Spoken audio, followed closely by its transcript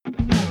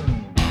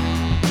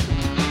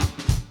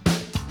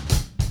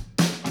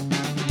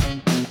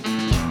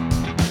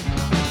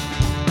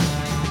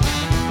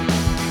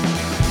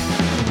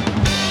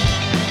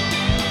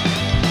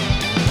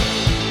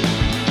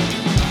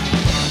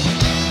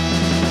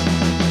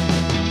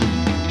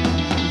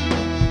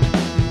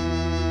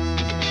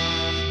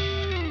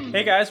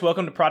Hey guys,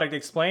 welcome to Product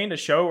Explained, a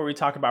show where we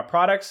talk about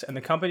products and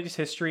the company's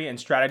history and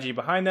strategy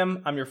behind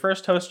them. I'm your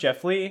first host,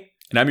 Jeff Lee.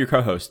 And I'm your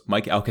co-host,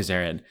 Mike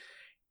Alcazaran.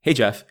 Hey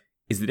Jeff,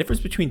 is the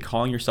difference between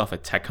calling yourself a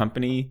tech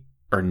company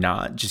or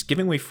not just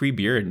giving away free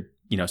beer and,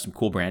 some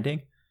cool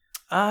branding?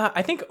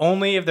 I think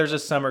only if there's a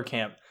summer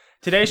camp.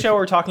 Today's show,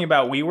 we're talking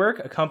about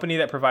WeWork, a company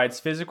that provides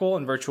physical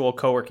and virtual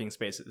co-working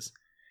spaces.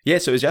 Yeah,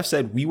 so as Jeff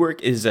said,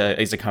 WeWork is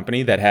a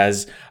company that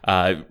has,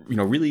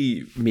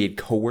 really made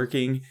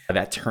co-working,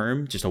 that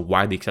term, just a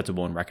widely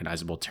acceptable and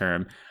recognizable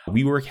term.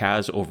 WeWork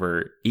has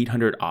over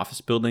 800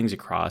 office buildings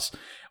across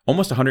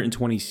almost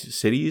 120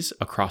 cities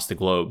across the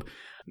globe.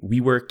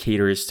 WeWork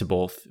caters to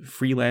both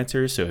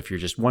freelancers, so if you're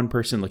just one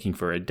person looking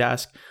for a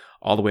desk,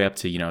 all the way up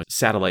to,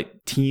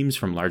 satellite teams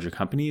from larger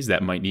companies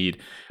that might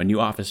need a new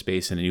office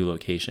space in a new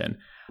location.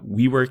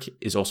 WeWork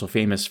is also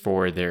famous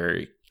for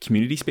their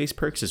community space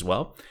perks as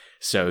well.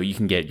 So you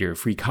can get your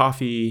free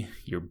coffee,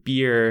 your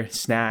beer,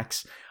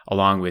 snacks,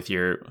 along with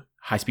your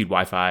high-speed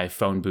Wi-Fi,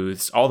 phone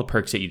booths, all the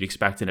perks that you'd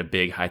expect in a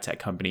big high-tech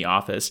company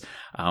office,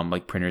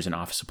 like printers and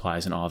office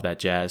supplies and all of that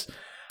jazz.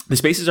 The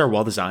spaces are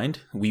well designed.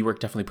 WeWork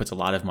definitely puts a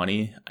lot of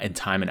money and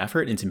time and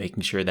effort into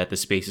making sure that the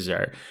spaces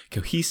are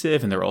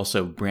cohesive and they're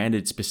also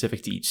branded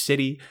specific to each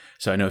city.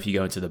 So I know if you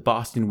go into the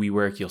Boston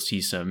WeWork, you'll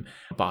see some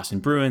Boston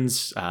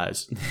Bruins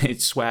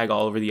swag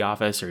all over the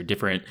office, or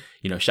different,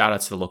 shout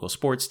outs to the local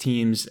sports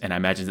teams. And I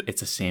imagine it's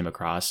the same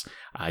across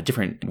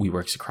different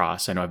WeWorks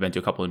across. I know I've been to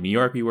a couple of New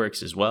York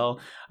WeWorks as well.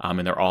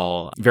 And they're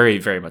all very,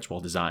 very much well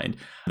designed.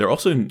 They're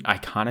also in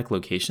iconic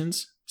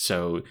locations.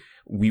 So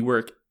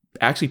WeWork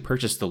actually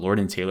purchased the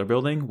Lord & Taylor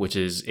building, which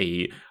is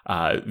a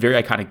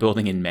very iconic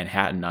building in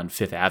Manhattan on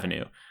Fifth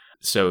Avenue.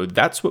 So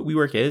that's what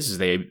WeWork is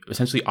they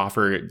essentially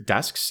offer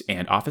desks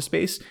and office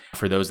space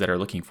for those that are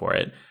looking for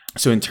it.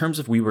 So in terms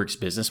of WeWork's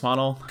business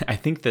model, I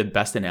think the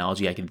best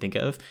analogy I can think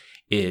of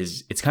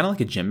is it's kind of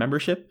like a gym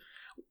membership,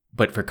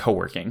 but for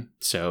co-working.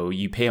 So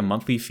you pay a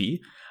monthly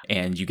fee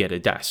and you get a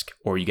desk,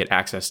 or you get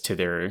access to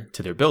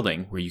their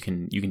building where you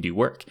can do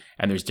work.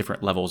 And there's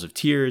different levels of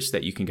tiers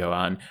that you can go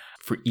on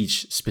for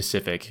each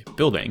specific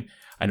building.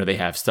 I know they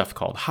have stuff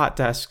called hot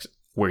desks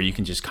where you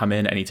can just come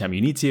in anytime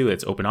you need to.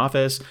 It's open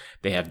office.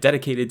 They have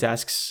dedicated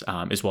desks,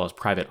 as well as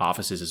private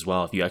offices as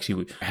well if you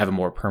actually have a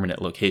more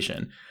permanent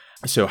location.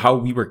 So how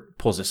WeWork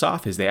pulls this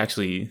off is they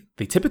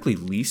typically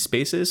lease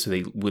spaces. So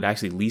they would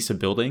actually lease a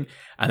building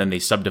and then they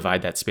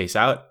subdivide that space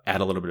out,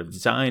 add a little bit of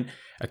design,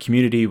 a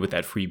community with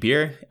that free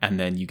beer, and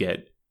then you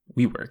get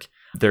WeWork.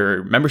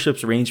 Their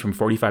memberships range from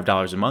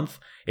 $45 a month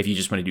if you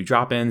just want to do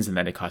drop-ins, and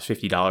then it costs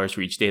 $50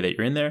 for each day that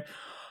you're in there.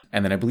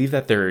 And then I believe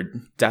that their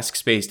desk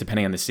space,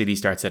 depending on the city,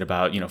 starts at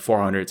about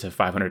 $400 to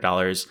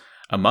 $500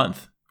 a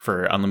month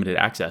for unlimited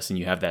access, and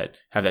you have that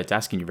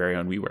desk in your very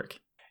own WeWork.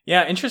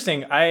 Yeah,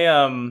 interesting.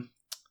 I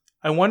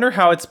wonder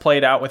how it's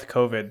played out with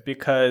COVID,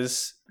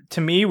 because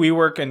to me,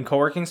 WeWork and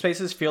co-working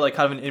spaces feel like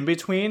kind of an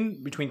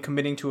in-between between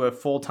committing to a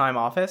full-time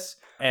office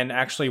and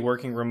actually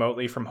working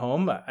remotely from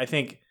home. I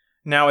think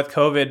now with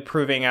COVID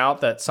proving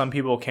out that some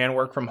people can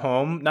work from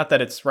home, not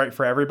that it's right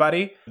for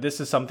everybody, this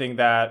is something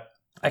that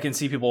I can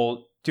see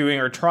people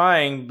doing or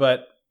trying,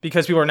 but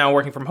because people are now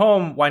working from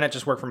home, why not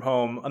just work from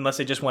home unless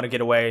they just want to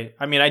get away?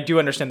 I mean, I do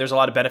understand there's a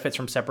lot of benefits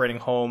from separating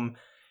home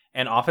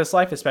and office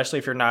life, especially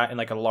if you're not in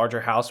like a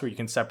larger house where you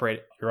can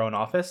separate your own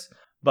office.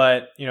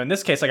 But, in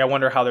this case, I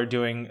wonder how they're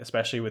doing,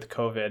 especially with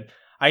COVID.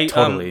 I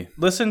totally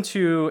listened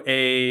to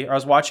I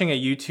was watching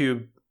a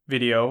YouTube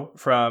video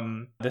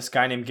from this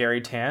guy named Gary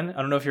Tan.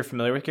 I don't know if you're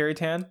familiar with Gary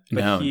Tan, but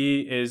no.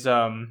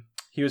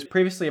 He was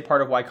previously a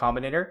part of Y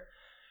Combinator,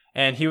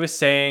 and he was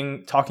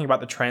talking about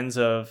the trends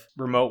of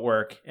remote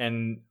work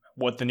and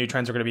what the new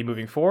trends are going to be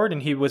moving forward.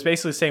 And he was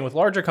basically saying with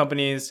larger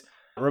companies,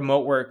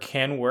 remote work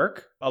can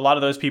work. A lot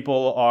of those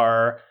people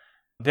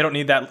they don't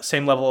need that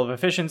same level of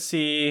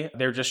efficiency.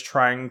 They're just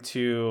trying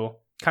to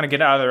kind of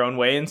get out of their own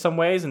way in some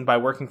ways. And by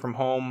working from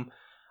home,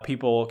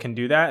 people can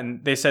do that.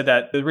 And they said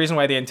that the reason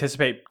why they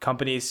anticipate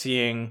companies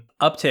seeing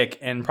uptick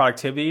in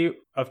productivity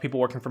of people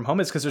working from home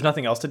is because there's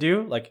nothing else to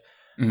do. Like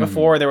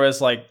before, there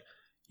was like,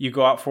 you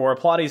go out for a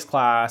Pilates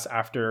class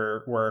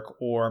after work,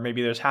 or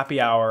maybe there's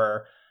happy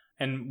hour.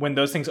 And when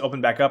those things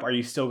open back up, are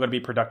you still going to be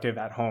productive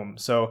at home?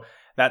 So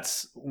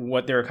that's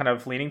what they're kind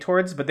of leaning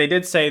towards. But they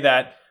did say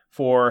that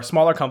for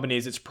smaller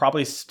companies, it's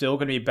probably still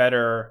going to be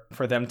better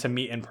for them to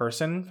meet in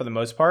person for the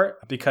most part,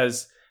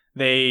 because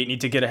they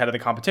need to get ahead of the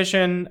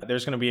competition.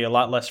 There's going to be a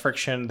lot less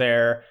friction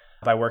there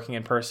by working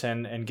in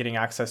person and getting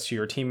access to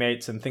your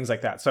teammates and things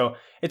like that. So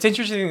it's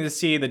interesting to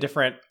see the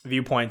different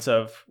viewpoints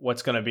of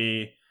what's going to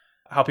be,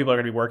 how people are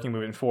going to be working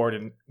moving forward,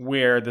 and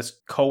where this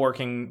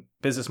co-working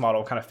business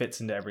model kind of fits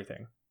into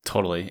everything.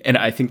 Totally. And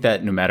I think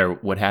that no matter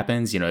what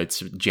happens, it's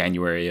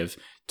January of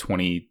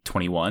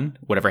 2021,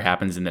 whatever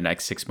happens in the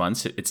next 6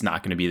 months, it's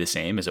not going to be the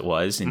same as it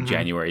was in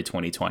January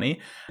 2020.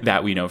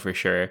 That we know for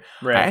sure.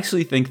 Right. I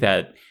actually think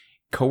that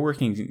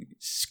co-working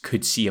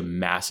could see a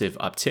massive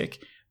uptick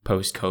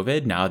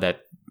post-COVID now that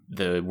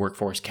the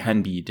workforce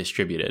can be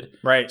distributed.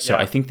 Right. So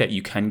I think that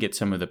you can get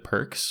some of the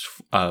perks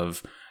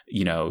of,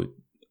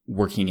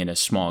 working in a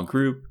small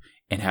group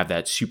and have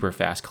that super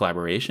fast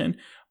collaboration,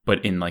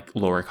 but in like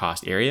lower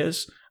cost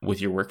areas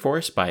with your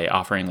workforce by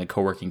offering like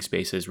co-working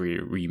spaces where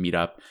you meet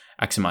up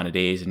X amount of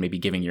days and maybe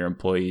giving your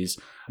employees,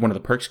 one of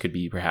the perks could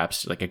be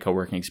perhaps like a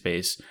co-working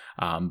space.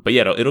 But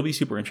yeah, it'll be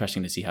super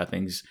interesting to see how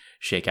things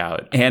shake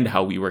out and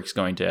how WeWork's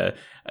going to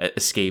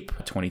escape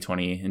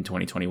 2020 and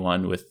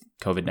 2021 with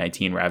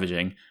COVID-19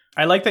 ravaging.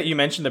 I like that you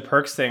mentioned the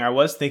perks thing. I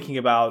was thinking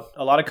about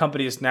a lot of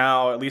companies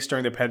now, at least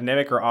during the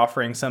pandemic, are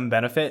offering some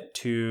benefit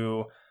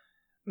to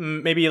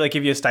maybe like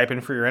give you a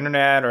stipend for your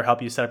internet or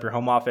help you set up your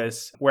home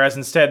office. Whereas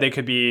instead they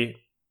could be,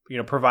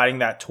 providing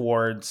that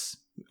towards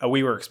a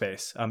WeWork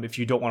space. If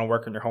you don't want to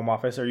work in your home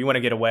office or you want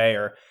to get away,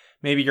 or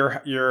maybe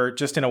you're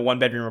just in a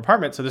 1-bedroom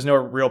apartment, so there's no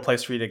real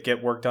place for you to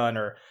get work done.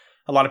 Or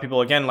a lot of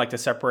people, again, like to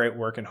separate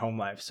work and home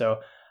life.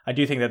 So I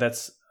do think that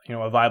that's,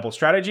 a viable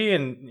strategy.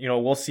 And,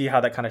 we'll see how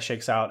that kind of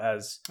shakes out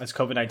as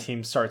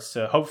COVID-19 starts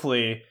to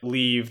hopefully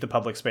leave the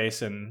public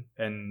space and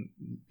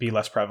be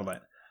less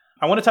prevalent.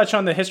 I want to touch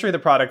on the history of the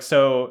product.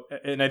 So,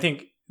 and I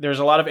think there's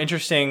a lot of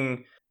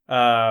interesting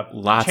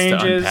lots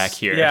changes, to unpack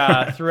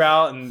here.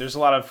 Throughout, and there's a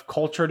lot of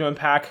culture to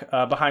unpack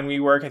behind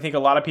WeWork. I think a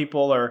lot of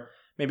people, or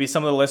maybe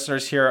some of the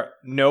listeners here,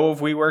 know of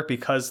WeWork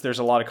because there's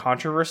a lot of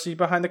controversy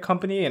behind the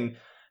company, and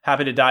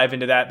happy to dive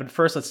into that. But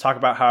first, let's talk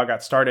about how it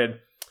got started.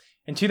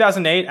 In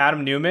 2008,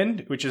 Adam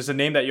Neumann, which is a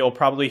name that you'll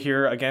probably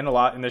hear again a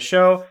lot in the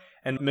show,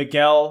 and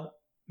Miguel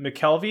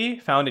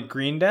McKelvey founded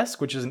Green Desk,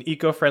 which is an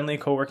eco-friendly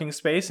co-working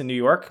space in New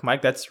York.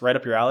 Mike, that's right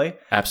up your alley.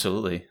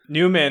 Absolutely.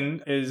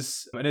 Neumann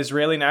is an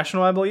Israeli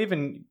national, I believe,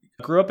 and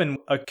grew up in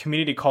a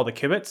community called the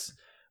Kibbutz,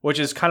 which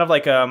is kind of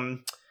like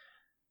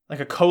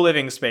a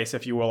co-living space,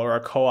 if you will, or a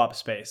co-op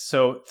space.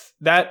 So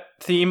that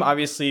theme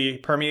obviously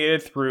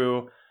permeated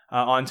through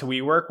onto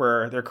WeWork,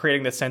 where they're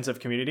creating this sense of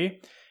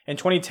community. In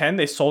 2010,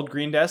 they sold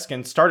Green Desk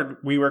and started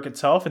WeWork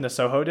itself in the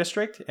Soho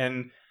district.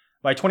 And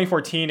by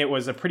 2014, it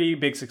was a pretty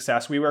big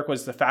success. WeWork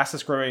was the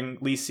fastest growing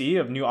lessee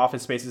of new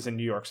office spaces in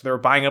New York. So they were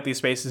buying up these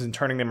spaces and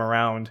turning them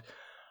around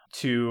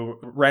to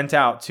rent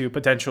out to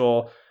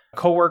potential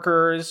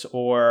coworkers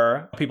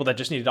or people that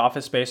just needed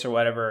office space or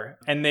whatever.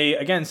 And they,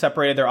 again,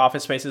 separated their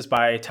office spaces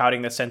by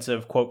touting the sense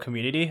of, quote,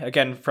 community,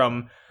 again,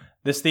 from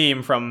this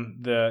theme from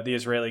the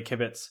Israeli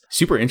kibbutz.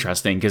 Super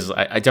interesting, because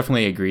I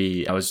definitely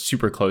agree. I was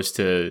super close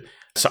to,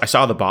 so I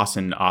saw the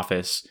Boston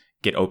office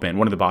get open,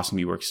 one of the Boston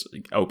WeWorks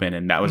open,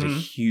 and that was a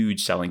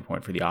huge selling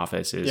point for the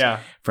office, is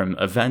from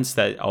events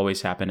that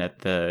always happen at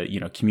the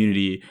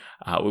community,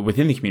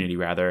 within the community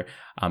rather,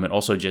 and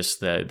also just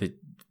the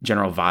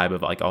general vibe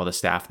of like all the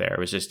staff there. It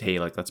was just, hey,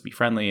 like, let's be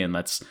friendly and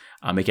let's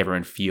make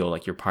everyone feel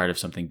like you're part of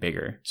something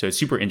bigger. So it's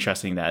super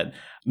interesting that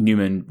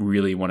Neumann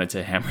really wanted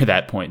to hammer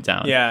that point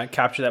down. Yeah,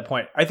 capture that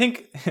point. I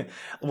think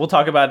we'll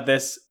talk about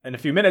this in a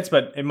few minutes,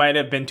 but it might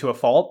have been to a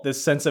fault,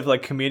 this sense of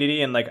like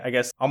community and like, I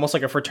guess, almost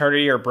like a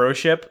fraternity or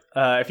broship,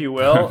 if you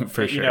will.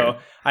 For sure.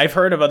 I've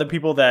heard of other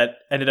people that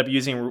ended up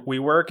using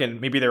WeWork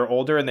and maybe they're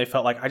older and they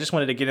felt like, I just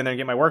wanted to get in there and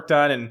get my work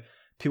done, and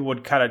people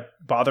would kind of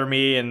bother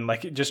me and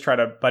like just try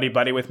to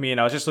buddy with me, and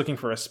I was just looking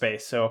for a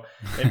space, so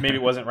maybe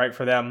it wasn't right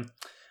for them.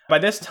 By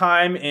this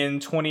time in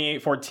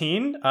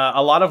 2014,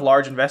 a lot of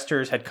large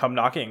investors had come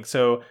knocking.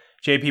 So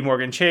JP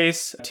Morgan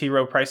Chase, T.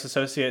 Rowe Price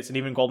Associates, and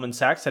even Goldman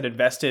Sachs had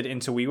invested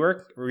into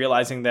WeWork,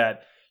 realizing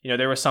that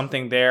there was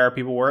something there.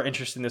 People were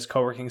interested in this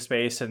co-working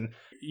space, and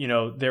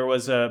there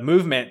was a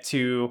movement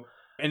to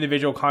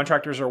individual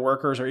contractors or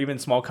workers or even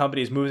small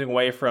companies moving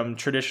away from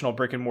traditional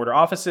brick and mortar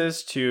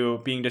offices to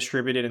being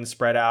distributed and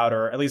spread out,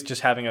 or at least just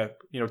having a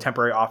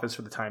temporary office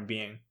for the time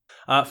being.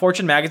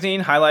 Fortune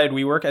magazine highlighted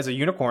WeWork as a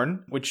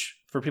unicorn, which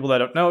for people that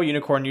don't know,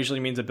 unicorn usually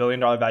means $1 billion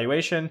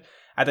valuation.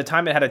 At the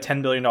time, it had a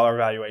 $10 billion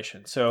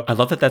valuation. So I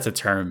love that that's a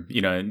term,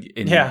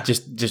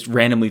 just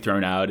randomly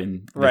thrown out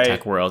in the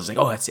tech world. It's like,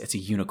 oh, it's a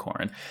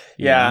unicorn.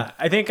 Yeah.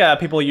 I think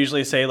people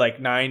usually say like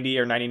 90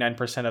 or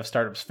 99% of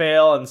startups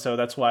fail. And so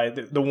that's why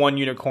the one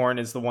unicorn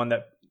is the one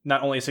that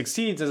not only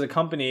succeeds as a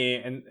company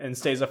and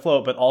stays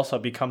afloat, but also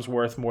becomes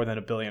worth more than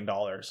 $1 billion.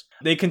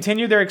 They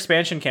continued their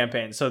expansion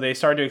campaign. So they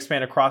started to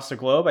expand across the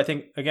globe. I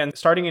think, again,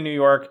 starting in New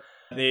York,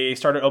 they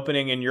started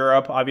opening in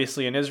Europe,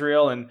 obviously in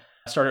Israel, and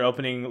started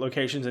opening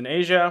locations in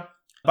Asia.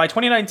 By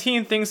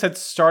 2019, things had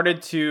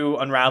started to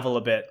unravel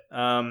a bit.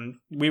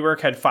 WeWork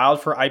had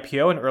filed for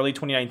IPO in early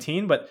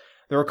 2019, but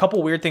there were a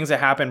couple weird things that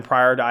happened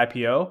prior to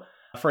IPO.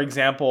 For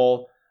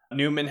example,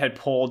 Neumann had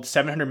pulled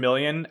 $700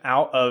 million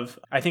out of,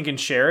 I think in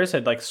shares,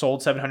 had like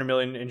sold $700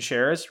 million in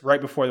shares right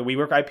before the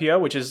WeWork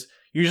IPO, which is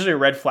usually a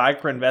red flag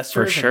for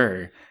investors. For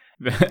sure.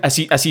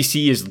 SEC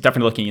is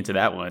definitely looking into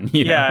that one.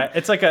 Yeah,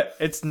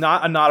 it's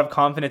not a nod of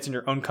confidence in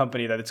your own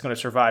company that it's going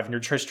to survive, and you're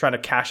just trying to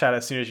cash out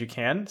as soon as you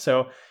can.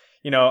 So,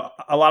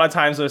 a lot of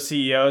times those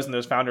CEOs and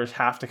those founders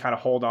have to kind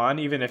of hold on,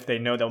 even if they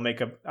know they'll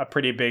make a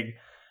pretty big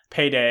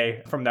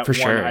payday from that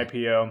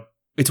IPO.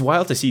 It's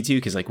wild to see too,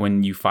 because like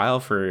when you file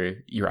for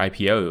your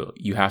IPO,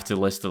 you have to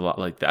list a lot.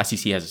 Like the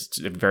SEC has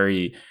a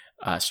very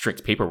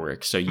strict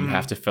paperwork. So you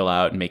have to fill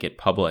out and make it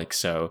public.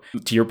 So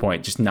to your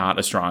point, just not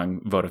a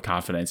strong vote of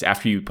confidence.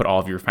 After you put all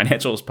of your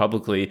financials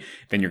publicly,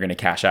 then you're going to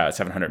cash out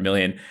 700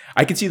 million.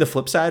 I could see the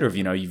flip side of,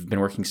 you've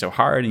been working so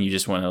hard and you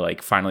just want to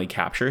like finally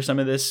capture some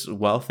of this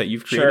wealth that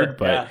you've created. Sure,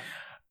 but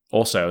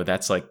also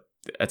that's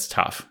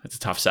tough. It's a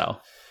tough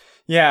sell.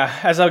 Yeah,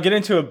 as I'll get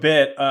into a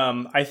bit,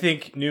 I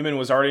think Neumann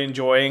was already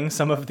enjoying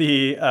some of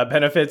the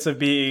benefits of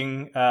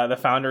being the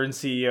founder and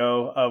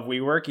CEO of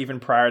WeWork, even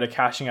prior to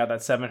cashing out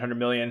that 700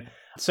 million.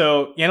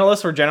 So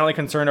analysts were generally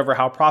concerned over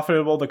how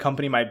profitable the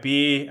company might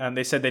be.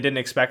 They said they didn't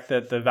expect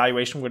that the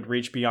valuation would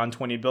reach beyond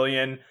 20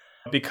 billion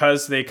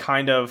because they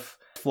kind of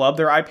flubbed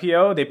their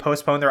IPO. They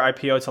postponed their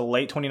IPO to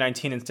late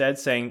 2019 instead,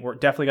 saying we're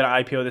definitely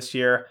going to IPO this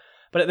year.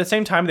 But at the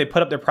same time, they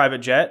put up their private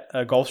jet,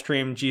 a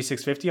Gulfstream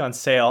G650, on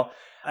sale.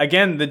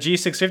 Again, the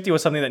G650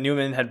 was something that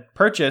Neumann had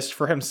purchased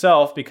for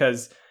himself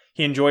because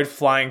he enjoyed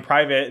flying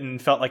private and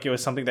felt like it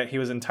was something that he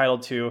was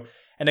entitled to.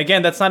 And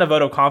again, that's not a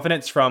vote of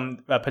confidence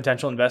from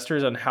potential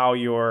investors on how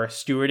you're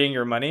stewarding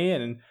your money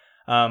and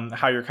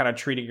how you're kind of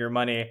treating your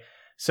money.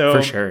 So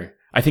for sure.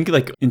 I think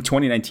like in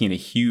 2019, a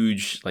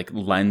huge like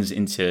lens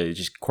into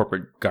just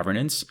corporate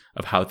governance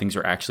of how things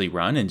are actually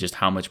run and just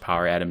how much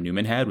power Adam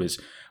Neumann had was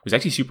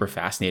actually super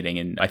fascinating.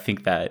 And I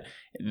think that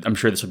I'm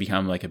sure this will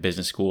become like a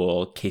business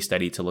school case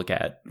study to look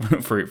at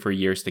for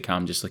years to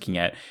come, just looking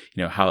at,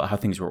 how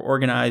things were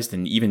organized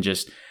and even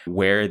just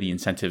where the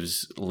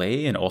incentives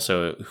lay and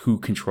also who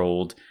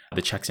controlled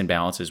the checks and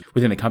balances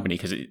within the company.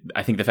 Because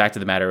I think the fact of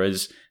the matter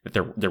is that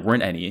there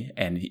weren't any,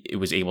 and it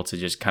was able to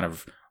just kind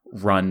of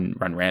run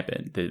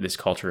rampant. This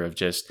culture of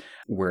just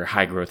we're a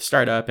high growth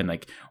startup and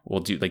like we'll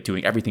do like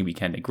doing everything we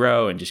can to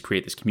grow and just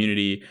create this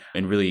community,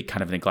 and really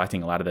kind of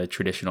neglecting a lot of the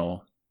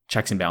traditional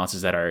checks and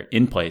balances that are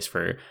in place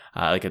for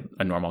like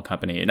a normal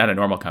company, not a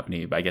normal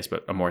company, but I guess,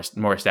 but a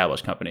more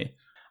established company.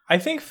 I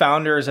think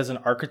founders as an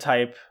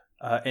archetype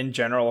in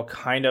general,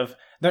 kind of,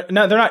 they're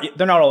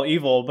not all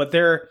evil, but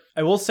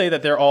I will say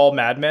that they're all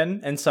madmen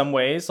in some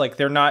ways. Like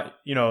they're not,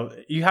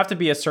 you have to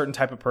be a certain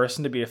type of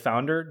person to be a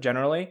founder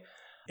generally.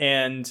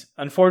 And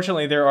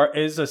unfortunately,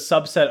 is a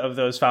subset of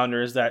those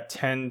founders that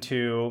tend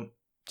to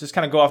just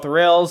kind of go off the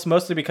rails,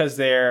 mostly because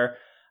they're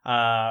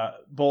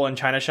bull in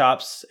china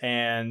shops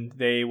and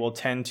they will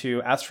tend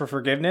to ask for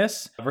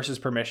forgiveness versus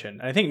permission.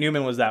 And I think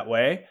Neumann was that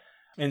way.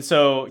 And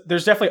so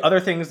there's definitely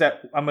other things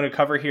that I'm going to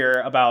cover here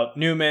about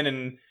Neumann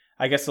and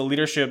I guess the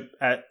leadership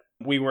at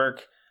WeWork.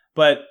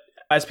 But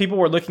as people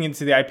were looking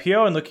into the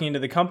IPO and looking into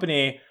the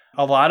company,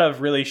 a lot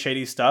of really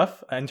shady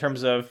stuff in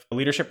terms of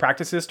leadership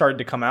practices started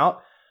to come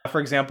out. For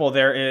example,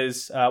 there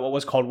is what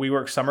was called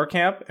WeWork Summer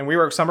Camp. And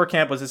WeWork Summer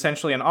Camp was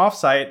essentially an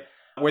offsite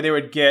where they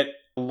would get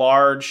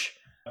large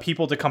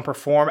people to come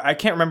perform. I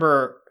can't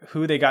remember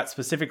who they got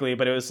specifically,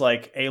 but it was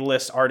like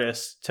A-list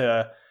artists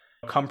to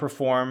come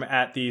perform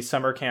at the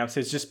summer camps.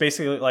 It's just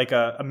basically like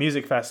a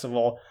music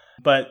festival.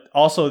 But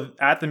also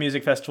at the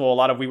music festival, a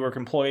lot of WeWork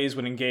employees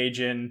would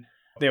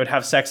they would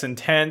have sex in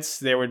tents.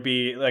 There would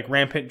be like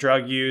rampant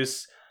drug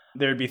use.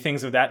 There would be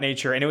things of that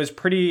nature. And it was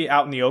pretty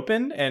out in the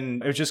open.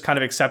 And it was just kind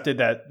of accepted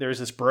that there's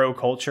this bro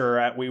culture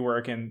at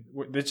WeWork. And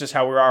it's just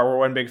how we are. We're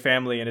one big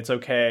family and it's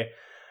okay.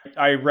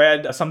 I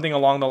read something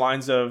along the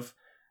lines of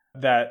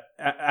that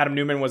Adam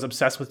Neumann was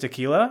obsessed with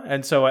tequila.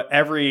 And so at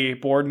every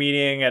board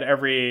meeting, at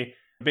every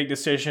big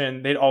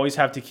decision, they'd always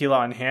have tequila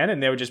on hand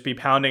and they would just be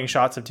pounding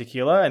shots of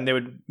tequila and they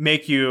would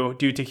make you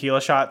do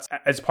tequila shots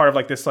as part of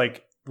like this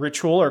like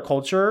ritual or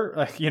culture,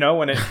 like,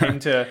 when it came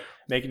to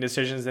making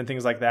decisions and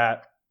things like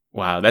that.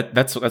 Wow,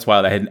 that's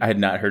wild. I had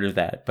not heard of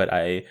that, but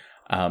I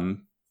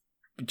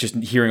just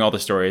hearing all the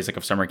stories like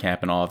of summer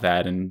camp and all of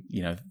that, and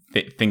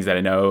things that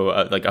I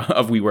know like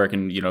of WeWork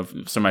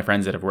and some of my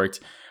friends that have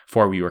worked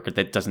for WeWork,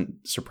 that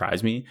doesn't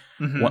surprise me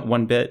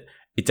one bit.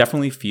 It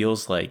definitely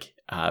feels like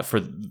for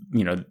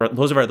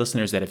those of our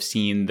listeners that have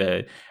seen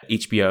the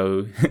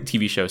HBO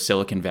TV show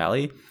Silicon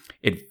Valley,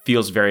 it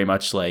feels very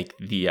much like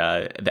the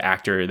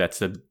actor that's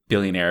the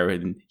billionaire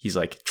and he's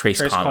like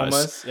Trace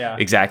Comas. Yeah,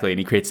 exactly, and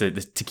he creates the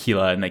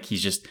tequila and like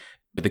he's just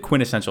the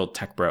quintessential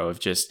tech bro of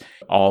just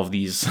all of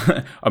these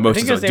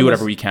emotions of do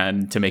whatever we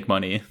can to make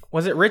money.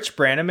 Was it Rich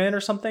Brannaman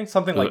or something?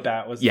 Something like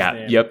that was his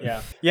name. Yep.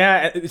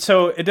 Yeah.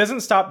 So it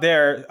doesn't stop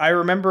there. I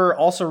remember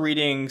also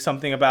reading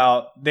something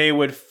about they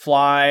would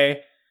fly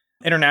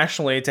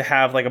internationally to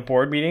have like a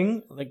board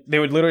meeting. Like they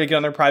would literally get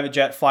on their private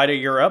jet, fly to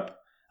Europe,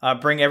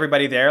 bring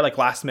everybody there like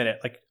last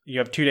minute. Like you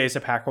have 2 days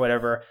to pack or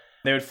whatever.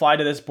 They would fly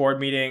to this board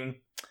meeting.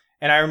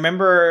 And I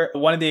remember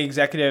one of the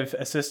executive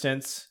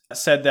assistants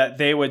said that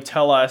they would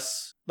tell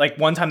us, like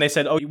one time they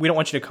said, "Oh, we don't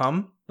want you to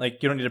come.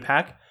 Like you don't need to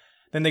pack."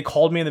 Then they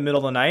called me in the middle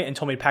of the night and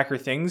told me to pack your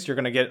things. You're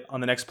going to get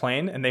on the next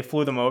plane. And they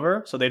flew them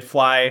over. So they'd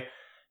fly,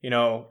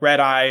 red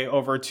eye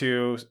over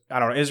to, I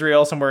don't know,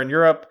 Israel, somewhere in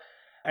Europe.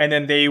 And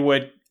then they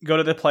would go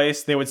to the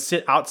place. They would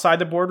sit outside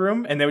the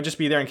boardroom and they would just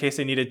be there in case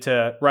they needed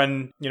to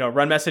run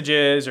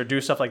messages or do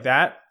stuff like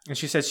that. And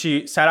she said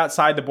she sat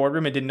outside the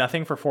boardroom and did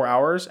nothing for 4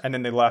 hours. And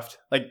then they left.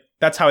 Like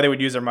that's how they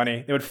would use their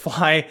money. They would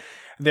fly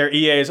their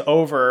EAs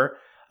over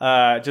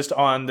just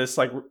on this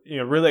like,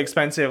 really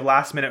expensive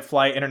last minute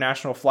flight,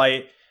 international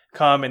flight,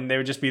 come and they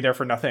would just be there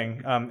for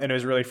nothing. And it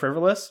was really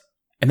frivolous.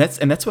 And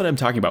that's what I'm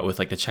talking about with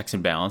like the checks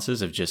and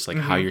balances of just like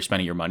how you're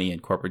spending your money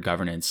and corporate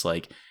governance.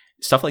 Like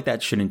stuff like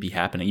that shouldn't be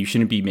happening. You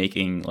shouldn't be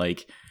making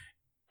like,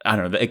 I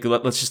don't know. Like,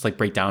 let's just like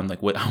break down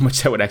like how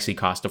much that would actually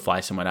cost to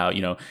fly someone out.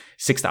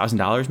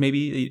 $6,000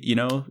 maybe.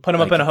 Put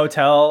them up in a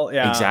hotel.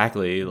 Yeah,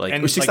 exactly. Like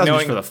and or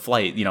 $6,000 for the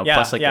flight.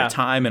 Plus like their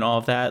time and all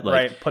of that. Like,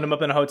 right. Put them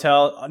up in a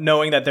hotel,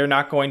 knowing that they're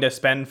not going to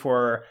spend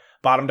for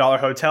bottom dollar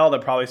hotel.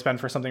 They'll probably spend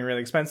for something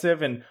really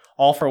expensive, and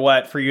all for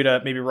what? For you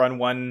to maybe run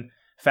one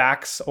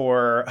fax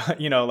or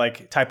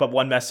like type up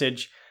one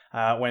message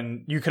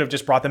when you could have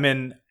just brought them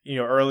in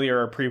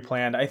earlier or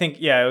pre-planned. I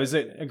think it was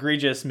an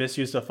egregious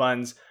misuse of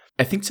funds.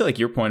 I think to like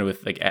your point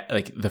with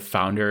like the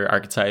founder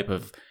archetype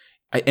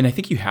and I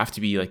think you have to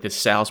be like this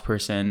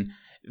salesperson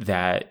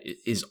that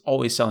is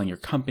always selling your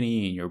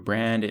company and your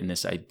brand and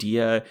this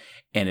idea,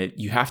 and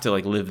you have to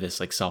like live this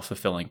like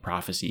self-fulfilling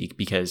prophecy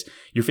because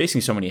you're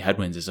facing so many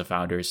headwinds as a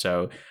founder.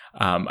 So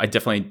I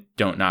definitely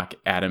don't knock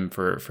Adam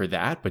for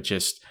that, but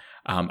just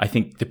I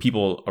think the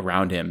people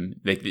around him,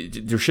 like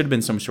there should have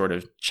been some sort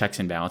of checks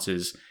and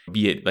balances,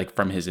 be it like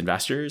from his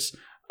investors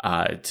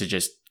to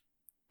just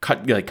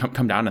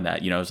come down on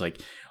that. It's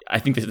like, I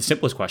think the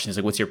simplest question is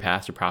like, what's your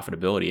path to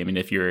profitability? I mean,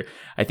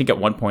 I think at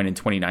one point in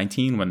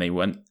 2019, when they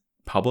went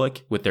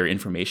public with their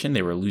information,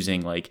 they were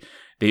losing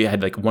they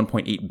had like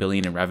 1.8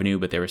 billion in revenue,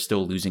 but they were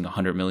still losing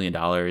 $100 million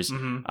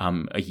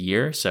a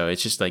year. So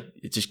it's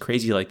just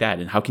crazy like that.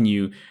 And how can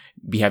you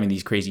be having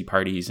these crazy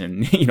parties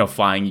and,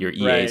 flying your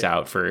EAs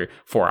out for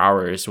 4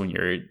 hours when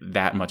you're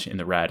that much in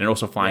the red, and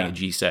also flying a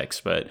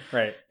G6, but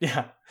right.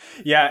 Yeah.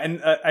 Yeah.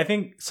 And I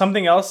think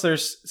something else,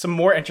 there's some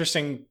more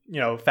interesting,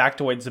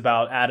 factoids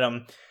about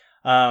Adam.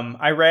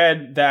 I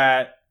read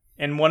that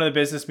in one of the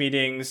business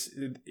meetings,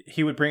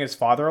 he would bring his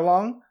father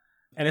along,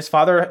 and his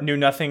father knew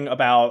nothing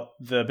about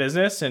the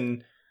business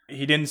and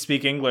he didn't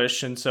speak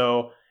English. And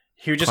so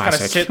he would just kind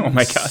of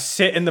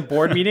sit in the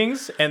board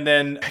meetings. And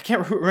then I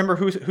can't remember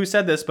who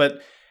said this,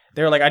 but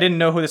they were like, I didn't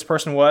know who this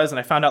person was. And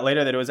I found out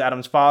later that it was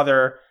Adam's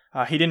father.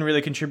 He didn't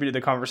really contribute to the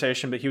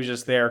conversation, but he was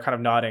just there kind of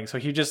nodding. So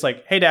he just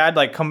like, hey, Dad,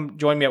 like come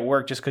join me at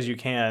work just because you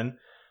can.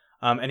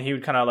 And he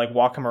would kind of like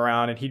walk him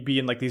around, and he'd be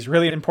in like these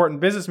really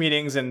important business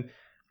meetings, and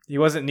he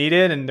wasn't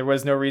needed and there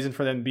was no reason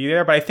for them to be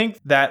there. But I think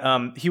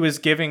that he was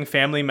giving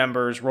family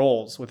members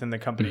roles within the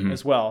company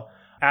as well.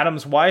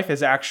 Adam's wife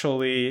is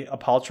actually a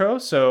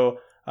Paltrow. So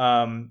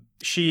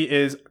she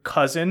is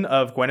cousin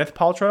of Gwyneth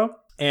Paltrow.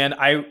 And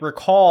I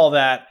recall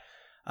that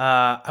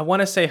I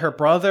want to say her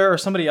brother or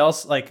somebody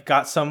else like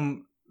got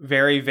some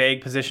very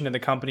vague position in the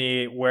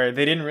company where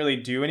they didn't really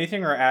do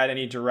anything or add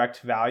any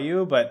direct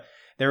value, but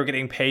they were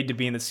getting paid to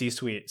be in the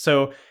C-suite.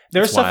 So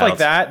there's stuff like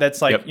that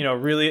that's like,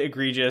 really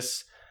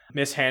egregious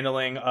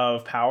mishandling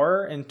of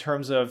power in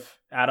terms of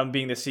Adam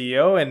being the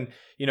CEO. And,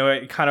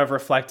 it kind of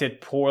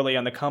reflected poorly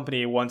on the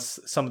company once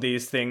some of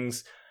these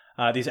things,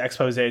 these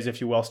exposés,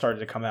 if you will, started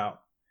to come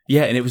out.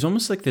 Yeah, and it was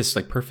almost like this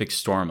like perfect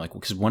storm, like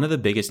because one of the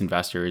biggest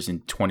investors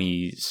in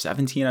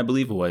 2017, I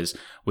believe, was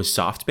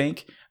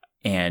SoftBank,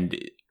 and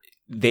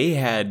they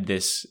had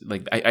this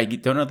like I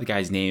don't know the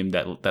guy's name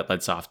that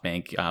led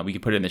SoftBank. We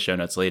can put it in the show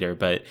notes later,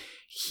 but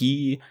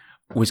he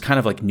was kind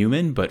of like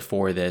Newman, but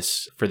for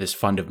this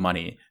fund of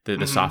money, the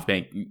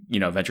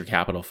SoftBank venture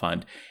capital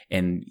fund,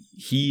 and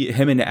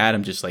him and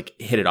Adam just like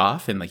hit it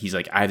off, and like he's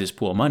like, I have this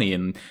pool of money,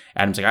 and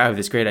Adam's like, I have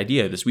this great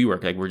idea, this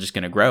WeWork, like we're just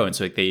gonna grow, and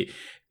so like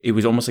it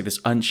was almost like this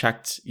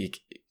unchecked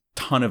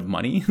ton of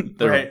money,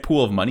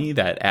 pool of money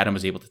that Adam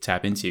was able to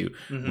tap into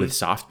with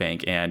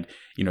SoftBank. And,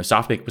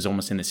 SoftBank was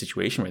almost in the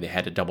situation where they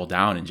had to double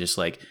down and just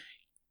like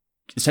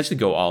essentially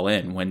go all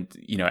in when,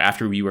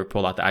 after WeWork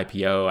pulled out the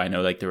IPO, I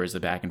know like there was the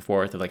back and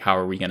forth of like, how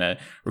are we going to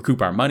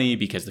recoup our money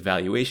because the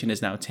valuation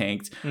is now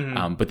tanked.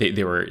 But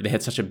they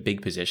had such a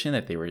big position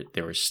that they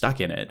were stuck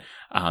in it.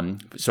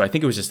 So I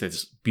think it was just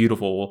this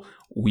beautiful,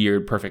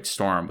 weird, perfect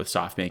storm with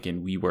SoftBank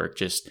and WeWork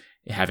just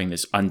having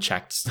this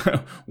unchecked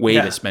way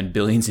to spend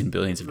billions and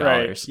billions of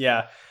dollars.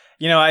 Right.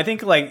 Yeah. I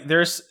think like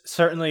there's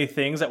certainly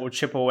things that will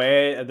chip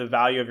away at the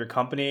value of your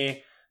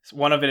company.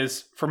 One of it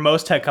is for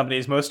most tech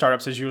companies, most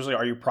startups is usually,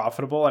 are you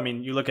profitable? I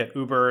mean, you look at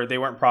Uber, they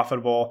weren't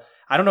profitable.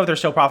 I don't know if they're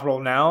still profitable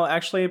now,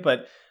 actually,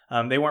 but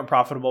they weren't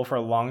profitable for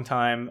a long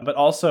time. But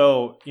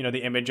also,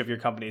 the image of your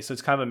company. So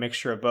it's kind of a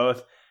mixture of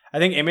both. I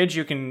think image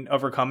you can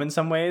overcome in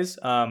some ways.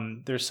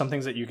 There's some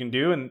things that you can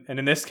do. And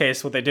in this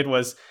case, what they did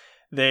was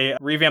they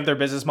revamped their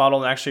business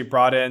model and actually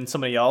brought in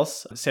somebody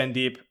else,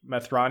 Sandeep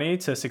Mathrani,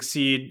 to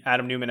succeed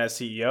Adam Neumann as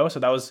CEO. So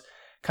that was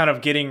kind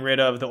of getting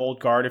rid of the old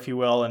guard, if you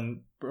will,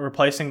 and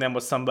replacing them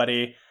with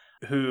somebody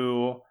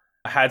who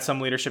had some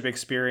leadership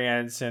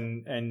experience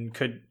and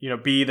could,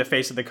 be the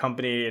face of the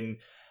company and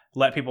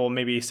let people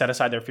maybe set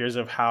aside their fears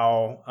of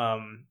how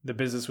the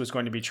business was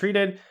going to be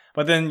treated.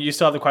 But then you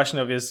still have the question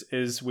of is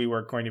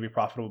WeWork going to be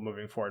profitable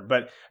moving forward?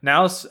 But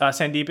now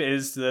Sandeep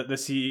is the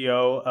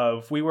CEO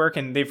of WeWork,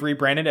 and they've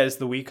rebranded as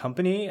the We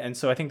Company. And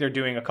so I think they're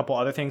doing a couple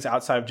other things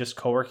outside of just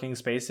co-working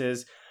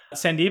spaces.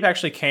 Sandeep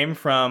actually came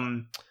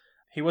from,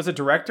 he was a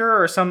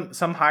director or some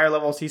higher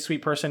level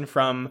C-suite person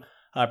from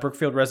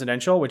Brookfield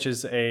Residential, which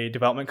is a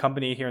development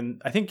company here in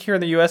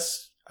the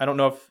US. I don't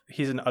know if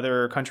he's in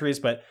other countries,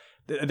 but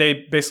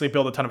they basically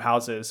build a ton of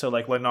houses. So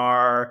like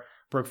Lennar,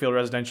 Brookfield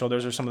Residential,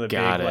 those are some of the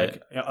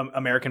big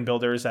American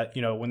builders that,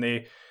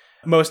 when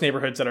most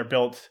neighborhoods that are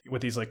built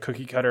with these like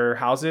cookie cutter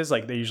houses,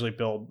 like they usually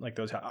build like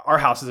those. Our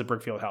house is a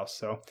Brookfield house.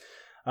 So,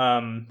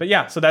 but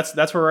yeah, so that's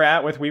where we're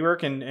at with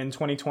WeWork in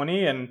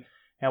 2020, and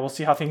yeah, we'll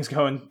see how things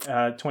go in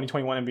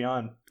 2021 and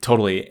beyond.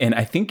 Totally. And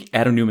I think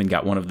Adam Neumann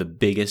got one of the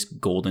biggest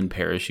golden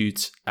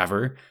parachutes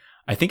ever.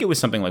 I think it was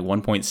something like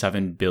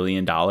 $1.7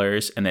 billion.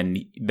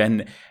 And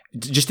then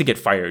just to get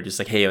fired, just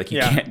like, hey, like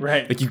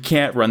you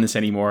can't run this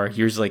anymore.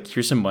 Here's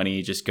some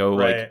money. Just go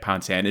like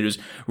pound sand. It was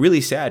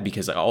really sad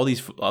because like, all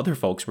these other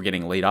folks were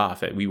getting laid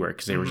off at WeWork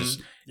because they were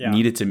just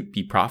needed to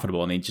be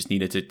profitable, and they just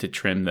needed to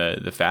trim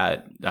the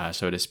fat,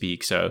 so to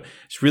speak. So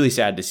it's really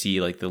sad to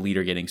see like the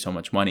leader getting so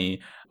much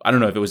money. I don't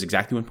know if it was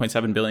exactly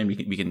 1.7 billion.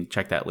 We can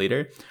check that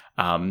later.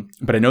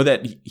 But I know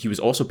that he was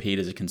also paid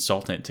as a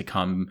consultant to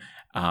come.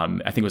 I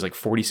think it was like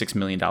 $46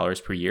 million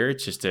per year.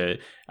 It's just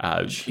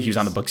he was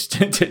on the books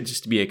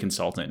to be a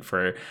consultant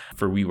for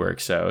WeWork.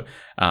 So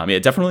yeah,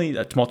 definitely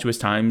tumultuous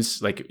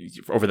times like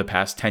over the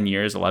past 10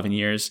 years, 11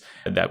 years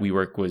that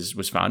WeWork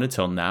was founded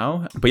till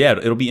now. But yeah,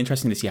 it'll be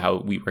interesting to see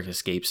how WeWork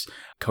escapes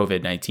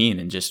COVID-19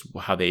 and just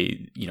how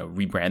they,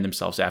 rebrand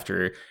themselves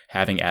after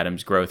having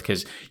Adam's growth.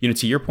 Because,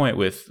 to your point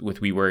with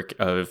WeWork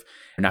of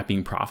not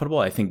being profitable,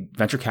 I think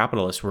venture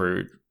capitalists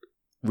were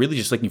really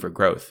just looking for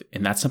growth.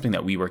 And that's something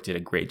that WeWork did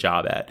a great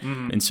job at.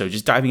 Mm-hmm. And so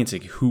just diving into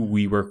who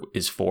WeWork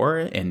is for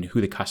and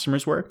who the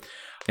customers were.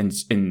 And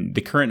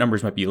the current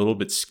numbers might be a little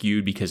bit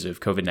skewed because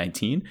of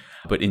COVID-19.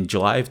 But in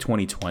July of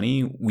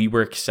 2020,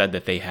 WeWork said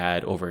that they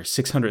had over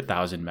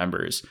 600,000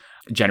 members,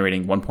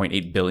 generating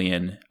 1.8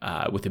 billion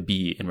with a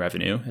B in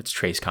revenue. That's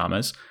trace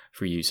commas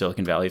for you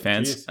Silicon Valley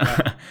fans. Jeez,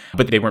 yeah.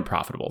 But they weren't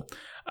profitable.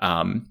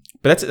 But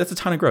that's a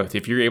ton of growth.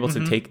 If you're able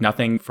to take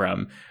nothing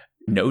from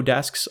no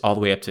desks all the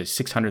way up to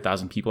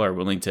 600,000 people are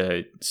willing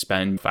to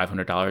spend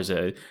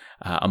 $500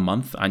 a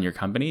month on your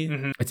company.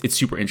 Mm-hmm. It's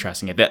super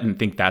interesting. I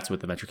think that's what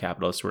the venture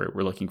capitalists were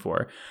looking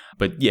for.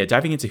 But yeah,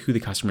 diving into who the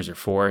customers are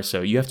for.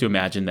 So you have to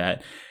imagine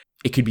that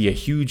it could be a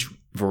huge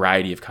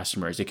variety of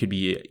customers. It could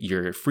be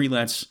your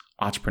freelance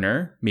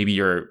entrepreneur. Maybe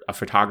you're a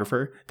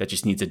photographer that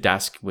just needs a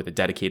desk with a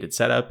dedicated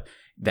setup,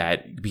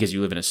 that because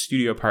you live in a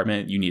studio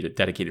apartment, you need a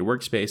dedicated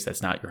workspace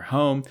that's not your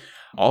home,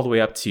 all the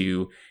way up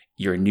to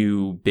you're a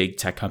new big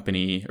tech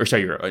company,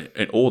 you're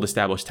an old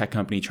established tech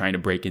company trying to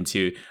break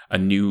into a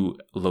new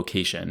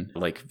location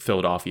like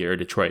Philadelphia or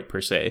Detroit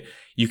per se.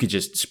 You could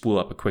just spool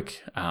up a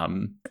quick, buy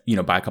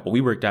a couple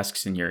WeWork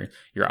desks and you're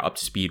up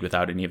to speed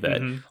without any of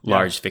that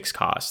large fixed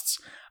costs.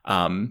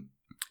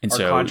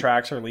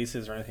 Contracts or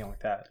leases or anything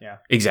like that. Yeah,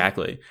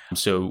 exactly.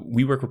 So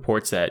WeWork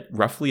reports that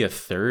roughly a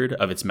third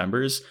of its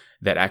members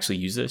that actually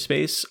use this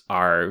space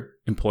are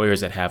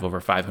employers that have over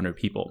 500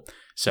 people.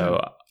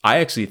 So I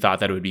actually thought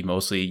that it would be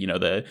mostly,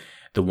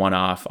 the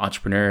one-off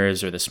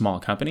entrepreneurs or the small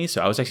companies.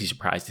 So I was actually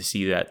surprised to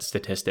see that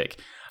statistic.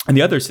 And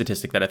the other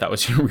statistic that I thought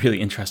was really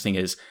interesting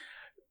is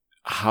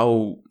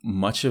how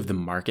much of the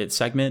market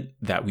segment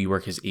that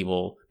WeWork has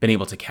been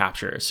able to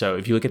capture. So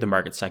if you look at the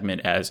market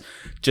segment as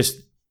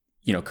just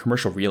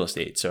commercial real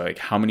estate. So like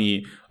how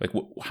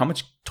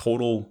much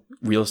total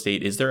real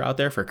estate is there out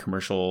there for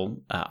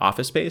commercial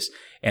office space?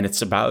 And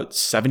it's about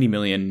 70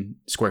 million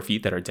square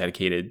feet that are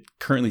dedicated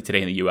currently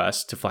today in the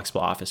US to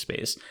flexible office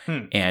space.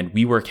 And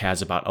WeWork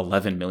has about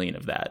 11 million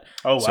of that.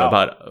 Oh, wow. So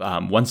about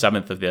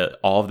 1/7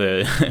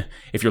 of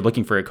if you're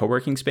looking for a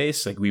co-working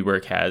space, like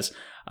WeWork has,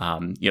 a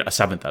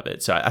 1/7 of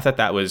it. So I thought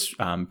that was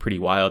pretty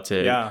wild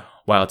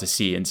to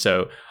see. And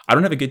so I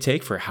don't have a good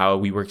take for how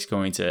WeWork's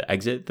going to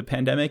exit the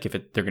pandemic, if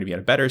they're going to be in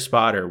a better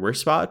spot or a worse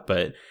spot,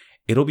 but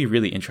it'll be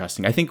really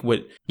interesting. I think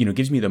what,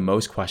 gives me the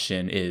most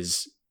question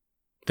is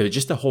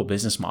the whole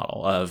business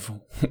model of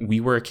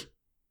WeWork.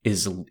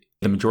 Is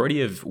the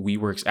majority of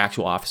WeWork's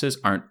actual offices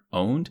aren't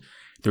owned.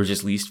 They're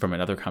just leased from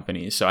another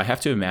company. So I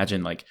have to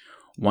imagine like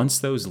once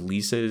those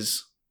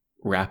leases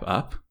wrap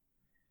up,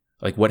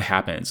 like what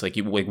happens?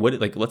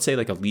 Let's say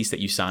like a lease that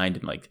you signed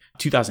in like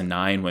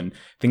 2009 when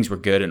things were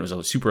good and it was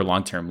a super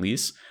long-term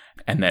lease,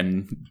 and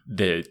then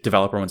the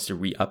developer wants to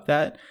re-up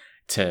that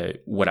to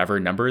whatever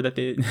number that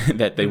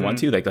they want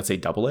to, like let's say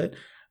double it.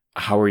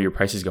 How are your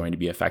prices going to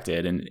be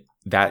affected? And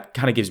that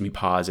kind of gives me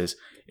pause as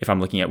if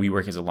I'm looking at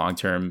WeWork as a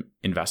long-term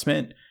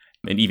investment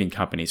and even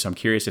company. So I'm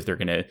curious if they're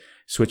going to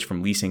switch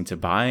from leasing to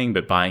buying,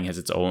 but buying has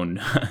its own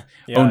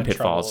own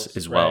pitfalls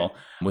as well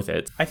with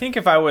it. I think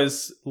if I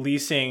was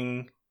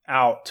leasing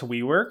out to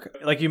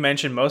WeWork, like you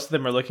mentioned, most of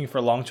them are looking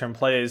for long-term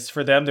plays.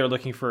 For them, they're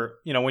looking for,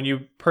 when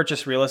you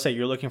purchase real estate,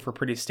 you're looking for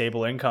pretty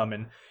stable income,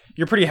 and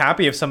you're pretty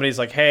happy if somebody's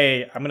like,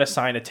 hey, I'm going to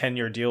sign a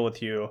 10-year deal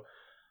with you.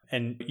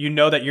 And you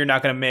know that you're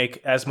not going to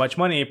make as much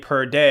money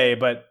per day,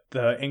 but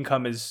the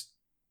income is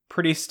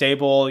pretty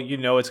stable.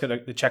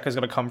 The check is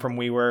going to come from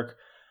WeWork.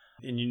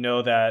 And you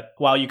know that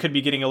while you could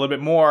be getting a little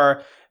bit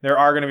more, there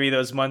are going to be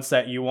those months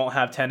that you won't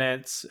have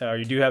tenants, or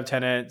you do have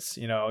tenants,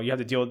 you have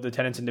to deal with the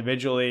tenants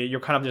individually. You're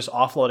kind of just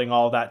offloading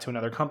all of that to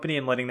another company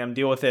and letting them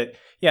deal with it.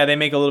 Yeah, they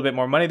make a little bit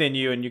more money than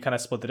you and you kind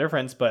of split the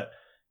difference. But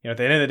at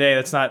the end of the day,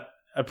 that's not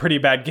a pretty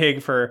bad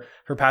gig for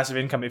passive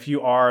income if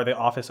you are the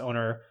office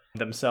owner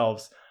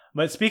themselves.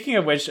 But speaking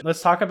of which,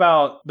 let's talk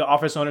about the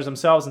office owners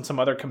themselves and some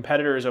other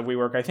competitors of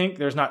WeWork. I think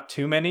there's not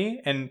too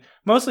many, and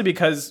mostly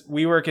because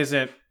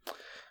WeWork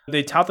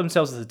they tout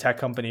themselves as a tech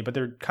company, but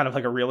they're kind of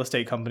like a real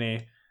estate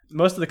company.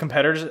 Most of the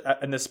competitors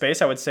in this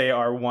space, I would say,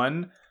 are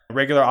one,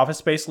 regular office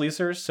space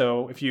leasers.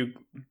 So if you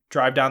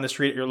drive down the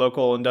street at your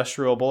local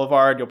industrial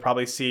boulevard, you'll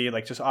probably see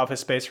like just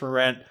office space for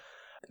rent.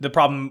 The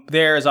problem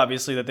there is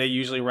obviously that they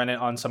usually rent it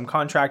on some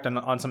contract and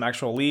on some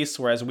actual lease,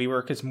 whereas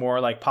WeWork is more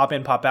like pop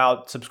in, pop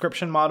out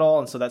subscription model.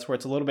 And so that's where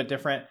it's a little bit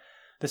different.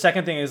 The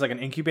second thing is like an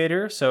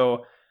incubator.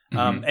 So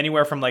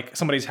anywhere from like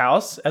somebody's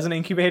house as an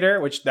incubator,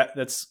 which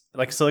that's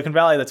like Silicon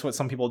Valley, that's what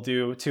some people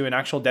do, to an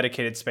actual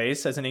dedicated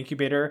space as an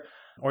incubator,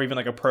 or even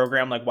like a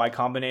program like Y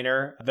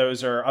Combinator.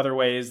 Those are other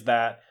ways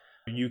that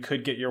you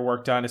could get your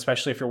work done,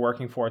 especially if you're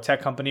working for a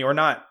tech company or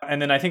not. And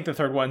then I think the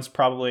third one's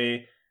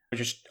probably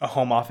just a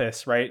home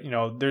office, right?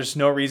 There's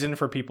no reason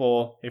for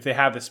people, if they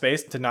have the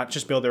space, to not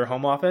just build their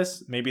home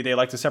office. Maybe they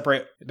like to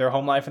separate their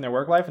home life and their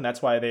work life, and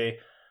that's why they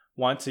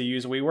want to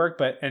use WeWork.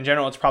 But in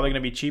general, it's probably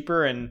going to be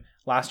cheaper and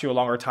last you a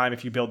longer time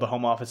if you build the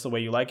home office the way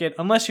you like it,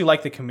 unless you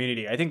like the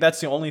community. I think that's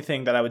the only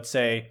thing that I would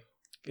say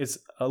is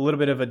a little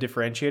bit of a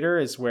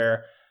differentiator, is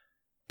where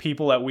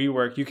people at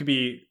WeWork, you could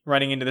be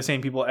running into the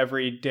same people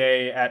every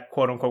day at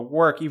quote unquote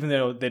work, even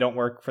though they don't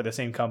work for the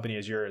same company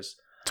as yours.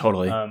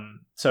 Totally.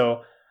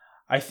 So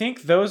I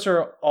think those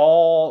are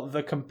all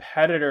the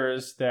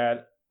competitors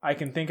that I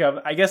can think of.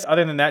 I guess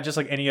other than that, just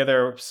like any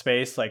other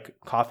space, like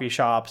coffee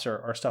shops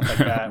or stuff like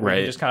that, where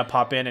you just kind of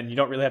pop in and you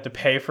don't really have to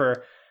pay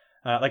for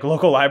like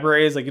local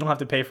libraries. Like you don't have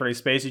to pay for any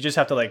space. You just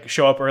have to like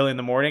show up early in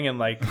the morning and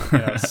like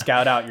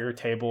scout out your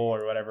table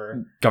or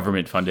whatever.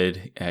 Government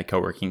funded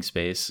co-working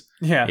space.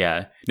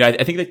 Yeah. No,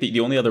 I think like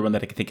the only other one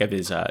that I can think of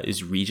is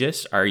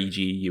Regus,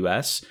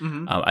 Regus.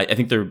 Mm-hmm. I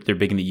think they're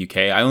big in the UK.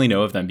 I only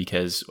know of them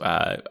because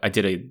I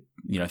did a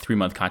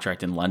 3-month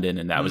contract in London,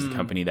 and that was the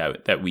company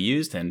that we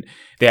used, and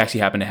they actually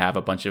happen to have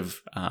a bunch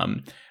of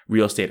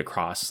real estate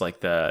across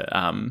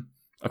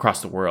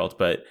the world.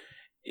 But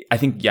I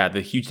think,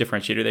 the huge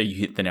differentiator there, you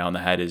hit the nail on the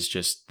head, is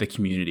just the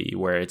community,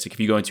 where it's like if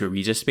you go into a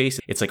Regus space,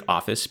 it's like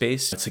office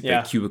space. It's like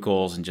the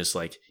cubicles and just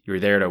like you're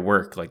there to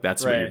work. Like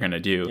that's what you're going to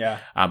do. Yeah.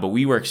 But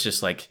WeWork's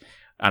just like,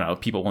 I don't know,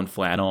 people in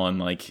flannel and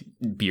like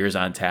beers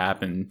on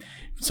tap and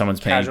someone's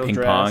playing ping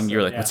pong.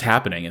 You're like, what's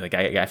happening? Like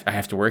I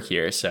have to work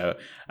here. So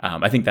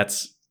I think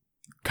that's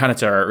kind of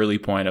to our early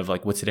point of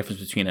like, what's the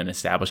difference between an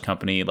established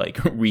company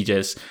like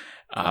Regus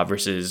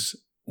versus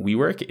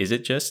WeWork? Is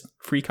it just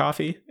free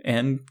coffee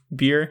and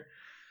beer?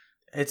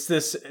 It's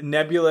this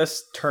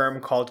nebulous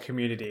term called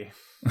community.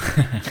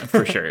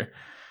 For sure.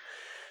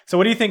 So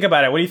what do you think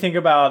about it? What do you think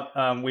about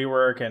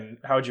WeWork, and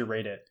how would you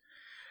rate it?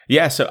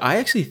 Yeah, so I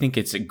actually think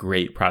it's a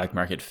great product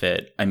market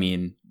fit. I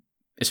mean,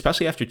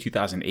 especially after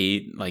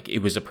 2008, like it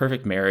was a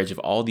perfect marriage of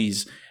all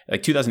these,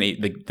 like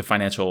 2008, the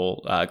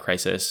financial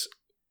crisis.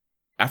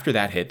 After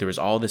that hit, there was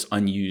all this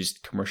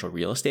unused commercial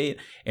real estate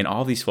and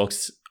all these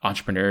folks,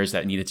 entrepreneurs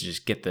that needed to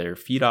just get their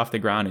feet off the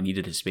ground and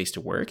needed a space to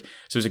work.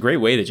 So it was a great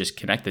way to just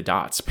connect the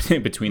dots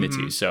between the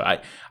two. So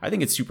I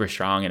think it's super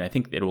strong, and I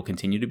think it will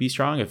continue to be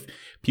strong. If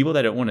people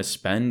that don't want to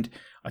spend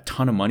a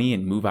ton of money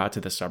and move out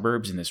to the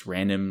suburbs in this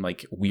random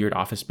like weird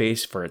office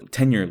space for a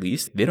 10-year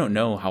lease, they don't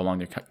know how long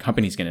their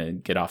company's going to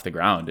get off the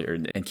ground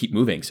and keep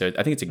moving. So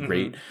I think it's a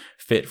great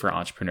fit for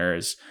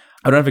entrepreneurs.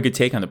 I don't have a good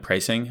take on the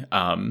pricing.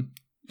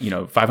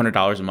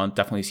 $500 a month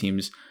definitely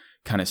seems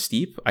kind of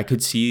steep. I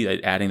could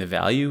see adding the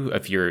value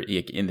if you're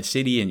in the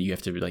city and you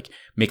have to like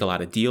make a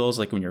lot of deals,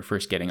 like when you're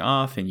first getting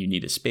off and you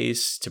need a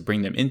space to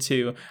bring them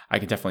into. I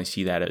could definitely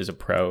see that as a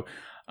pro.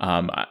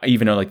 I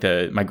even know like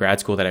my grad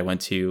school that I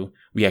went to,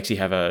 we actually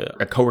have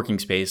a co-working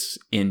space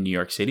in New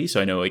York City. So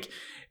I know like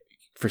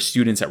for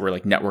students that were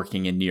like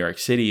networking in New York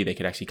City, they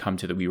could actually come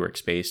to the WeWork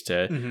space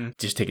to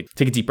just take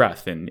a deep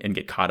breath and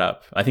get caught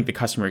up. I think the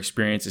customer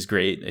experience is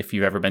great. If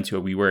you've ever been to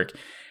a WeWork,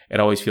 it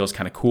always feels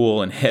kind of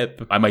cool and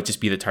hip. I might just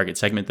be the target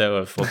segment though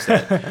of folks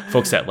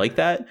that like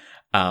that.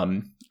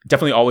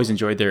 Definitely always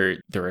enjoyed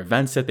their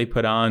events that they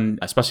put on,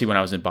 especially when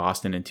I was in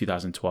Boston in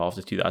 2012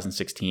 to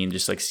 2016,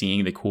 just like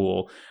seeing the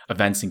cool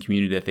events and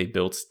community that they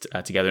built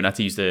together. Not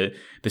to use the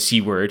C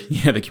word,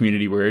 the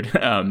community word,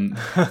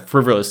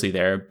 frivolously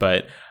there.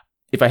 But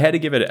if I had to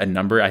give it a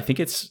number, I think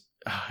it's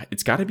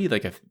got to be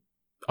like a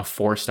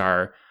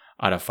 4-star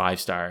out of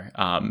 5-star.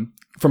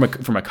 From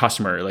a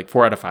customer, like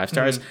 4 out of 5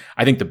 stars.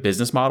 I think the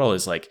business model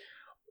is like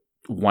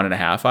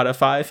 1.5 out of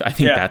 5. I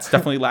think that's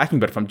definitely lacking.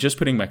 But if I'm just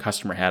putting my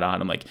customer hat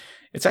on, I'm like,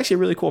 it's actually a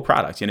really cool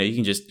product. You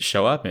can just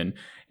show up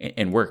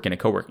and work in a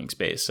co-working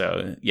space.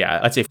 So yeah,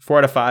 I'd say 4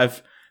 out of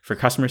 5 for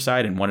customer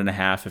side and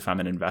 1.5 if I'm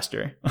an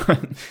investor.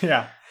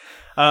 Yeah.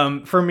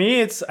 For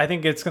me, I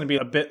think it's going to be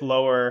a bit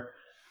lower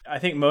I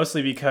think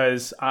mostly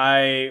because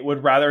I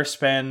would rather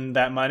spend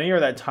that money or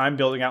that time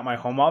building out my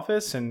home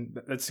office. And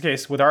that's the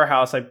case with our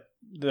house.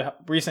 The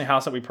recent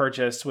house that we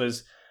purchased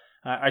was,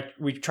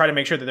 we tried to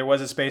make sure that there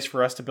was a space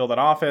for us to build an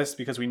office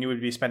because we knew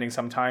we'd be spending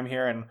some time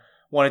here and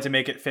wanted to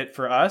make it fit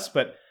for us.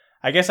 But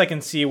I guess I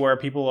can see where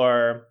people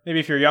are, maybe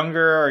if you're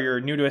younger or you're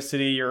new to a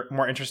city, you're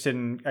more interested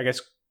in, I guess,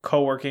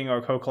 co-working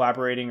or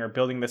co-collaborating or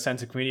building the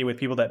sense of community with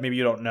people that maybe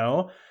you don't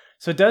know.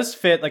 So it does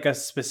fit like a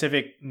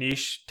specific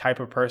niche type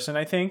of person,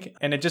 I think.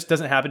 And it just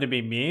doesn't happen to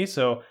be me.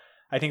 So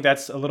I think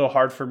that's a little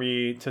hard for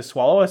me to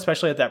swallow,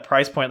 especially at that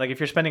price point. Like if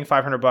you're spending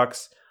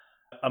 $500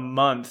 a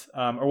month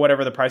or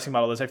whatever the pricing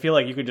model is, I feel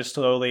like you could just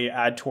slowly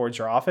add towards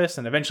your office.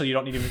 And eventually you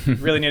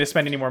don't really need to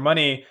spend any more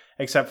money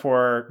except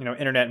for,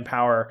 internet and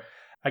power.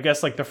 I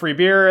guess like the free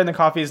beer and the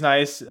coffee is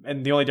nice.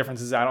 And the only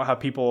difference is I don't have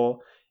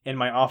people in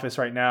my office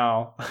right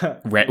now.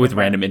 With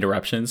random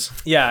interruptions.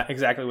 Yeah,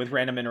 exactly. With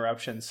random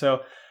interruptions.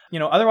 So,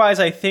 otherwise,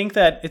 I think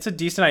that it's a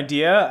decent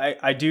idea.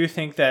 I do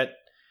think that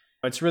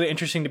it's really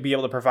interesting to be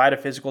able to provide a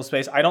physical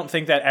space. I don't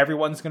think that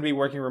everyone's going to be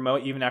working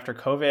remote even after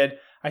COVID.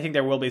 I think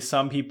there will be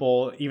some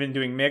people even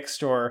doing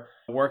mixed or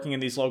working in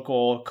these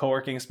local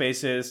co-working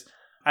spaces.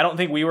 I don't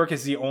think WeWork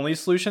is the only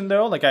solution,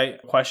 though. Like, I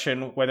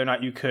question whether or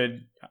not you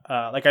could,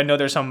 I know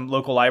there's some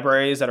local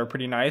libraries that are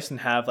pretty nice and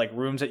have like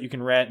rooms that you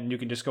can rent and you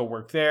can just go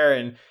work there.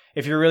 And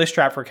if you're really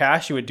strapped for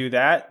cash, you would do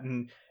that.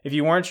 And if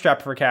you weren't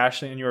strapped for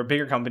cash and you're a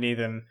bigger company,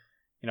 then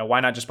why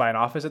not just buy an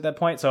office at that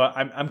point? So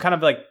I'm kind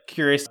of like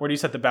curious, where do you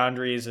set the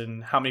boundaries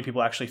and how many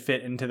people actually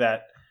fit into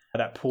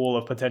that pool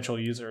of potential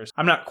users?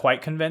 I'm not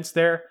quite convinced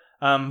there.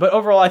 But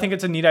overall, I think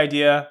it's a neat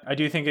idea. I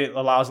do think it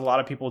allows a lot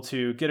of people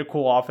to get a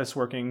cool office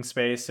working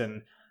space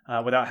and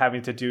without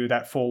having to do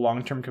that full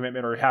long-term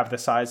commitment or have the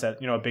size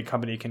that, a big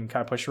company can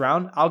kind of push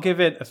around. I'll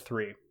give it a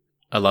 3.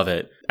 I love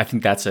it. I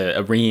think that's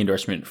a ringing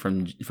endorsement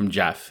from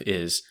Jeff.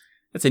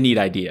 That's a neat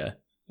idea.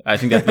 I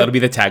think that'll be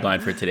the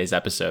tagline for today's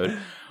episode.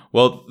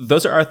 Well,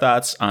 those are our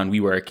thoughts on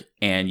WeWork.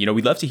 And,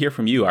 we'd love to hear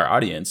from you, our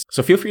audience.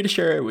 So feel free to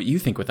share what you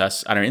think with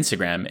us on our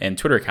Instagram and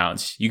Twitter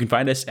accounts. You can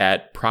find us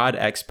at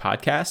ProdX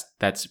Podcast.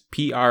 That's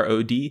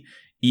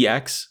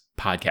PRODEX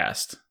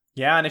Podcast.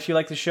 Yeah. And if you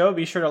like the show,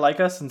 be sure to like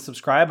us and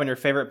subscribe on your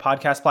favorite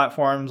podcast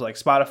platforms like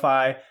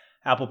Spotify,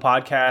 Apple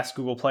Podcasts,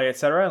 Google Play,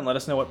 etc. And let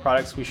us know what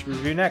products we should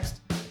review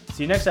next.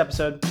 See you next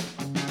episode.